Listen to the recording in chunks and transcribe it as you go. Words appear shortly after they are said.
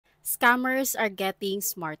Scammers are getting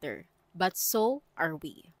smarter, but so are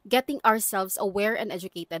we. Getting ourselves aware and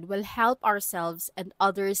educated will help ourselves and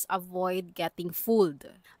others avoid getting fooled.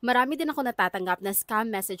 Marami din ako natatanggap na scam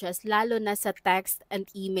messages lalo na sa text and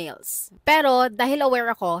emails. Pero dahil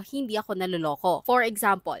aware ako, hindi ako naloloko. For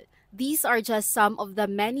example, these are just some of the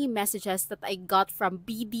many messages that I got from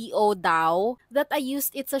BDO daw that I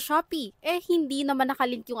used it sa Shopee. Hindi naman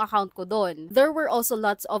nakalink yung account ko doon. There were also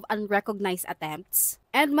lots of unrecognized attempts.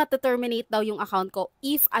 And mataterminate daw yung account ko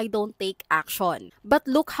if I don't take action. But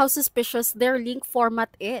look how suspicious their link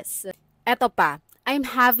format is. Eto pa, I'm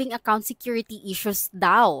having account security issues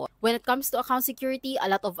daw. When it comes to account security, a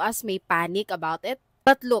lot of us may panic about it.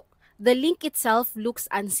 But look, the link itself looks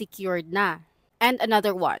unsecured na. And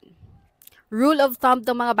another one. Rule of thumb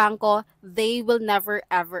ng mga bangko, they will never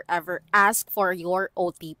ever ask for your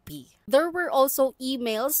OTP. There were also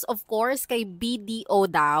emails, of course, kay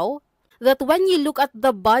BDO daw, that when you look at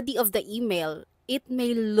the body of the email, it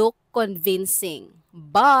may look convincing.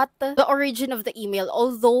 But the origin of the email,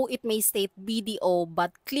 although it may state BDO,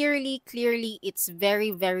 but clearly, it's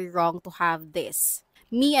very wrong to have this.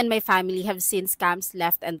 Me and my family have seen scams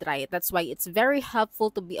left and right. That's why it's very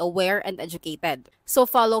helpful to be aware and educated. So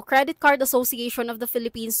follow Credit Card Association of the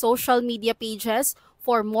Philippines social media pages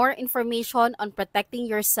for more information on protecting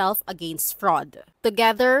yourself against fraud.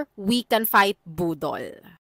 Together, we can fight budol.